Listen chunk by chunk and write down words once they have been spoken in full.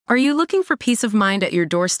Are you looking for peace of mind at your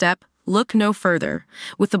doorstep? Look no further.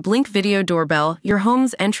 With the Blink Video Doorbell, your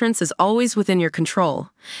home's entrance is always within your control.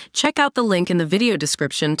 Check out the link in the video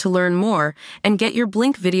description to learn more and get your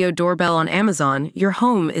Blink Video Doorbell on Amazon. Your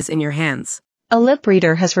home is in your hands. A lip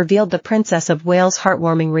reader has revealed the Princess of Wales'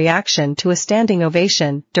 heartwarming reaction to a standing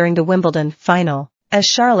ovation during the Wimbledon final. As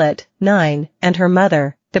Charlotte, 9, and her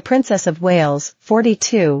mother, the Princess of Wales,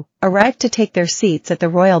 42, arrived to take their seats at the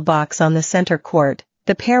royal box on the centre court,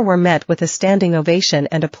 the pair were met with a standing ovation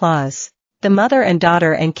and applause. The mother and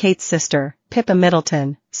daughter and Kate's sister, Pippa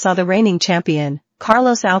Middleton, saw the reigning champion,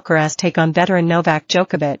 Carlos Alcaraz, take on veteran Novak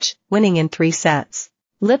Djokovic, winning in 3 sets.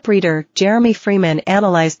 Lip reader Jeremy Freeman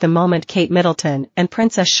analyzed the moment Kate Middleton and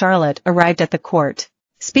Princess Charlotte arrived at the court.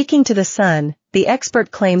 Speaking to The Sun, the expert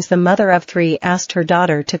claims the mother of 3 asked her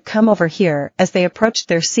daughter to come over here as they approached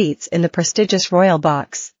their seats in the prestigious royal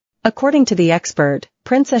box. According to the expert,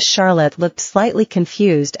 Princess Charlotte looked slightly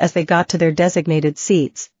confused as they got to their designated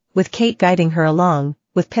seats, with Kate guiding her along,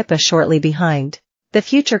 with Pippa shortly behind. The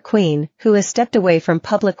future queen, who has stepped away from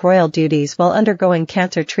public royal duties while undergoing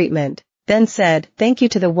cancer treatment, then said thank you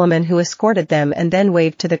to the woman who escorted them and then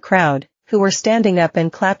waved to the crowd, who were standing up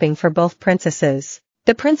and clapping for both princesses.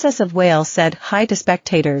 The Princess of Wales said hi to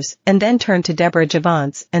spectators and then turned to Deborah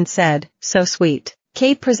Javance and said, "So sweet."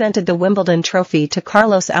 Kate presented the Wimbledon trophy to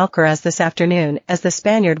Carlos Alcaraz this afternoon as the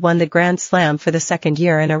Spaniard won the Grand Slam for the 2nd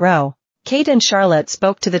year in a row. Kate and Charlotte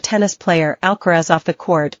spoke to the tennis player Alcaraz off the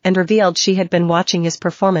court and revealed she had been watching his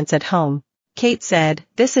performance at home. Kate said,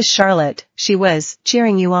 "This is Charlotte, she was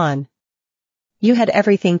cheering you on. You had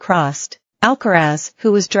everything crossed." Alcaraz,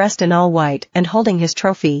 who was dressed in all white and holding his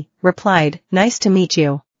trophy, replied, "Nice to meet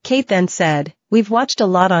you." Kate then said, "We've watched a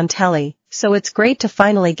lot on telly, so it's great to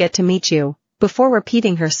finally get to meet you," before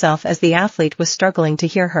repeating herself as the athlete was struggling to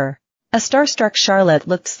hear her. A starstruck Charlotte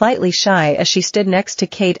looked slightly shy as she stood next to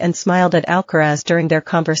Kate and smiled at Alcaraz during their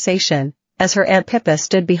conversation, as her Aunt Pippa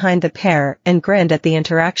stood behind the pair and grinned at the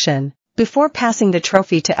interaction. Before passing the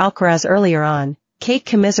trophy to Alcaraz earlier on, Kate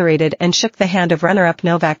commiserated and shook the hand of runner-up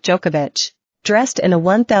Novak Djokovic. Dressed in a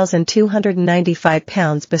 1,295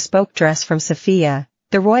 pounds bespoke dress from Sofia,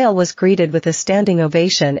 the royal was greeted with a standing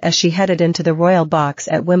ovation as she headed into the royal box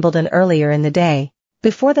at Wimbledon earlier in the day.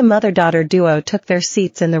 Before the mother-daughter duo took their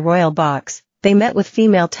seats in the royal box, they met with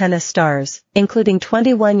female tennis stars, including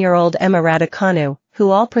 21-year-old Emma Raducanu,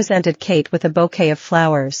 who all presented Kate with a bouquet of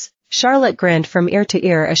flowers. Charlotte grinned from ear to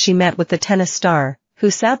ear as she met with the tennis star,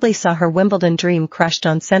 who sadly saw her Wimbledon dream crushed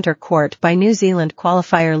on centre court by New Zealand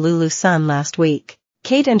qualifier Lulu Sun last week.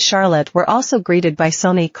 Kate and Charlotte were also greeted by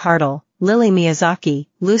Sonia Cardle, Lily Miyazaki,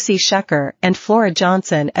 Lucy Shecker, and Flora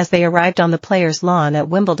Johnson as they arrived on the players' lawn at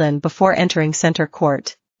Wimbledon before entering centre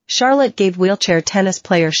court. Charlotte gave wheelchair tennis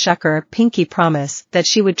player Shecker a pinky promise that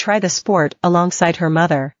she would try the sport alongside her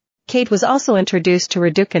mother. Kate was also introduced to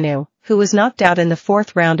Raducanu, who was knocked out in the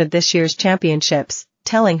 4th round of this year's championships,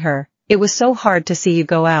 telling her, "It was so hard to see you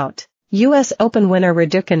go out." US Open winner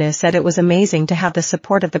Raducanu said it was amazing to have the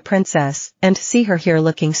support of the princess and see her here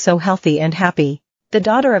looking so healthy and happy. The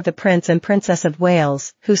daughter of the Prince and Princess of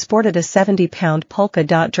Wales, who sported a 70-pound polka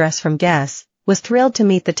dot dress from Guess, was thrilled to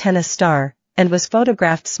meet the tennis star, and was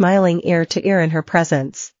photographed smiling ear to ear in her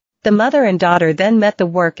presence. The mother and daughter then met the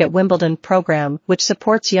Work at Wimbledon program, which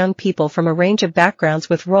supports young people from a range of backgrounds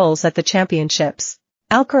with roles at the championships.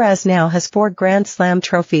 Alcaraz now has 4 Grand Slam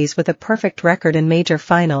trophies with a perfect record in major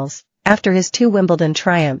finals, after his 2 Wimbledon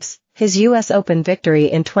triumphs, his US Open victory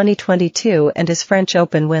in 2022 and his French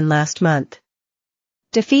Open win last month.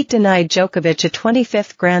 Defeat denied Djokovic a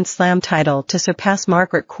 25th Grand Slam title to surpass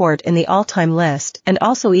Margaret Court in the all-time list and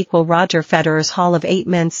also equal Roger Federer's haul of 8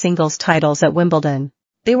 men's singles titles at Wimbledon.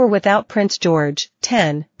 They were without Prince George,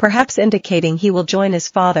 10, perhaps indicating he will join his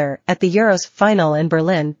father at the Euros final in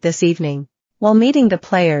Berlin this evening. While meeting the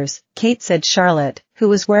players, Kate said Charlotte, who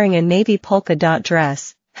was wearing a navy polka dot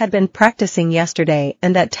dress, had been practicing yesterday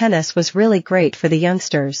and that tennis was really great for the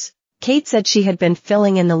youngsters. Kate said she had been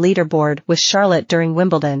filling in the leaderboard with Charlotte during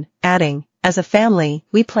Wimbledon, adding, "As a family,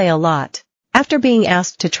 we play a lot." After being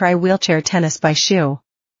asked to try wheelchair tennis by Shu